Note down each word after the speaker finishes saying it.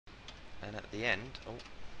and at the end,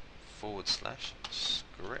 /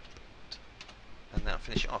 script, and that'll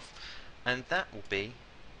finish it off. And that will be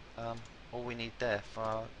all we need there for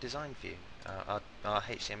our design view, our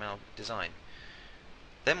HTML design.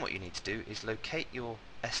 Then what you need to do is locate your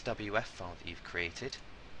SWF file that you've created,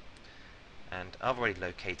 and I've already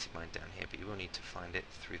located mine down here, but you will need to find it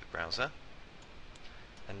through the browser,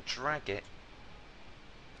 and drag it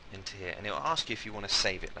into here, and it will ask you if you want to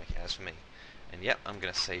save it like it has for me. And yep, I'm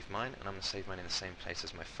going to save mine, and I'm going to save mine in the same place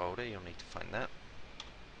as my folder. You'll need to find that.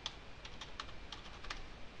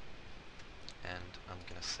 And I'm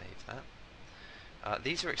going to save that.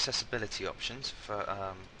 These are accessibility options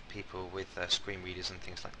for people with screen readers and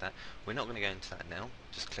things like that. We're not going to go into that now.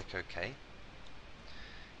 Just click OK.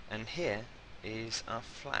 And here is our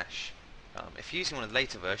Flash. If you're using one of the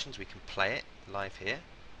later versions, we can play it live here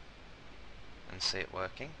and see it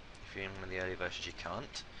working. If you're in one of the earlier versions, you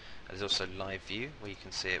can't. There's also live view where you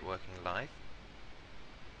can see it working live,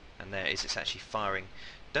 and there it's actually firing.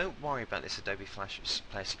 Don't worry about this Adobe Flash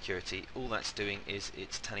Player Security. All that's doing is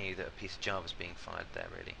it's telling you that a piece of Java is being fired there,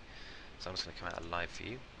 really. So I'm just going to come out of live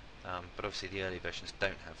view, but obviously the earlier versions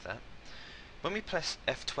don't have that. When we press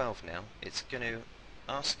F12 now, it's going to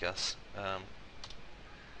ask us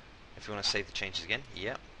if we want to save the changes again.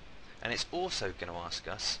 Yep. And it's also going to ask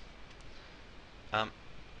us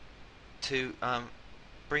to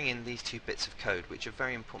bring in these two bits of code, which are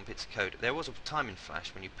very important bits of code. There was a time in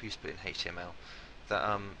Flash when you used to put it in HTML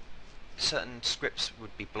that certain scripts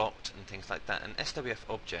would be blocked and things like that. An SWF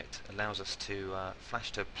object allows us to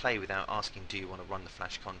Flash to play without asking, do you want to run the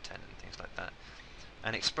Flash content and things like that.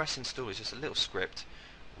 And Express Install is just a little script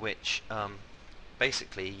which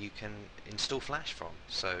basically you can install Flash from.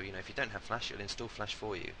 So you know, if you don't have Flash, it'll install Flash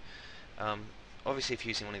for you. Obviously, if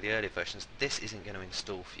you're using one of the earlier versions, this isn't going to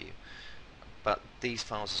install for you. But these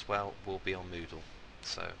files as well will be on Moodle,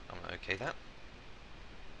 so I'm going to OK that.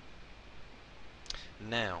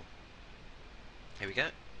 Now, here we go.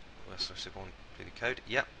 Let's also go on through the code.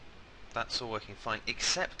 Yep, that's all working fine,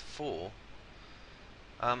 except for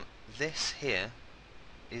this here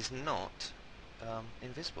is not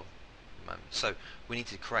invisible at the moment. So we need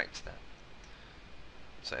to correct that.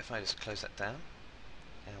 So if I just close that down,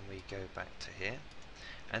 and we go back to here,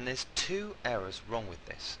 and there's two errors wrong with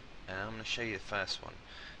this. And I'm going to show you the first one.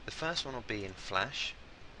 The first one will be in Flash,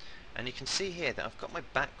 and you can see here that I've got my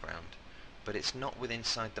background, but it's not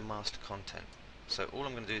inside the master content. So all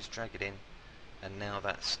I'm going to do is drag it in, and now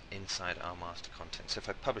that's inside our master content. So if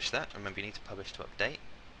I publish that, remember you need to publish to update.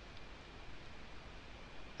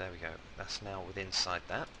 There we go. That's now inside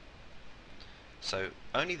that. So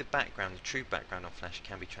only the background, the true background on Flash,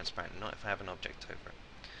 can be transparent, not if I have an object over it.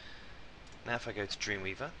 Now if I go to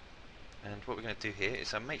Dreamweaver, and what we're going to do here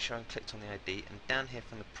is make sure I'm clicked on the ID, and down here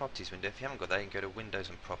from the Properties window, if you haven't got that, you can go to Windows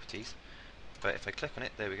and Properties. But if I click on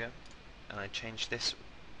it, there we go, and I change this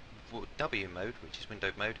W mode, which is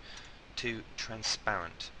window mode, to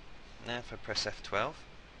transparent. Now if I press F12,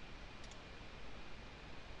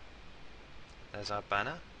 there's our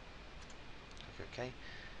banner. Click OK,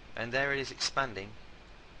 and there it is expanding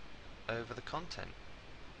over the content.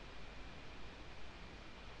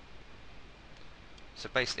 So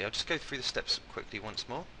basically, I'll just go through the steps quickly once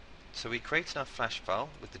more. So we created our Flash file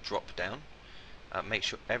with the drop down. Make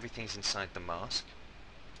sure everything's inside the mask.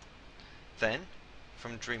 Then,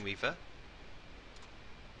 from Dreamweaver,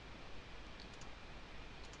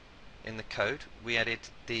 in the code, we added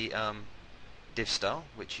the div style,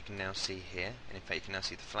 which you can now see here. And in fact, you can now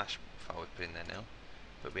see the Flash file we put in there now.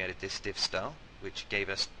 But we added this div style, which gave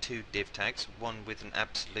us two div tags, one with an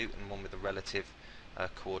absolute and one with the relative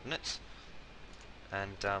coordinates.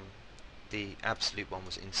 And the absolute one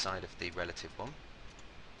was inside of the relative one.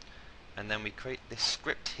 And then we create this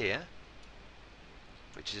script here,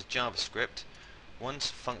 which is JavaScript. One's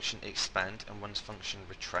function expand and one's function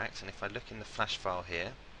retract. And if I look in the Flash file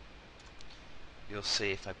here, you'll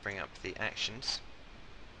see if I bring up the actions,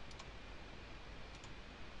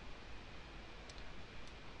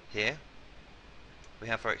 here we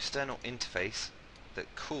have our external interface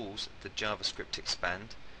that calls the JavaScript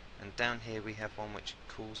expand, and down here we have one which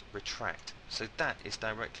calls retract. So that is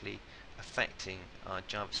directly affecting our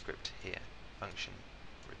JavaScript here, function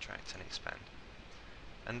retract and expand.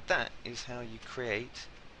 And that is how you create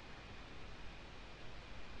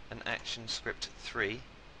an action script 3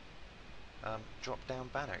 drop down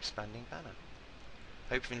banner, expanding banner.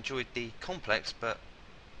 Hope you've enjoyed the complex but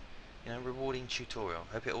rewarding tutorial.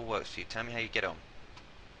 Hope it all works for you. Tell me how you get on.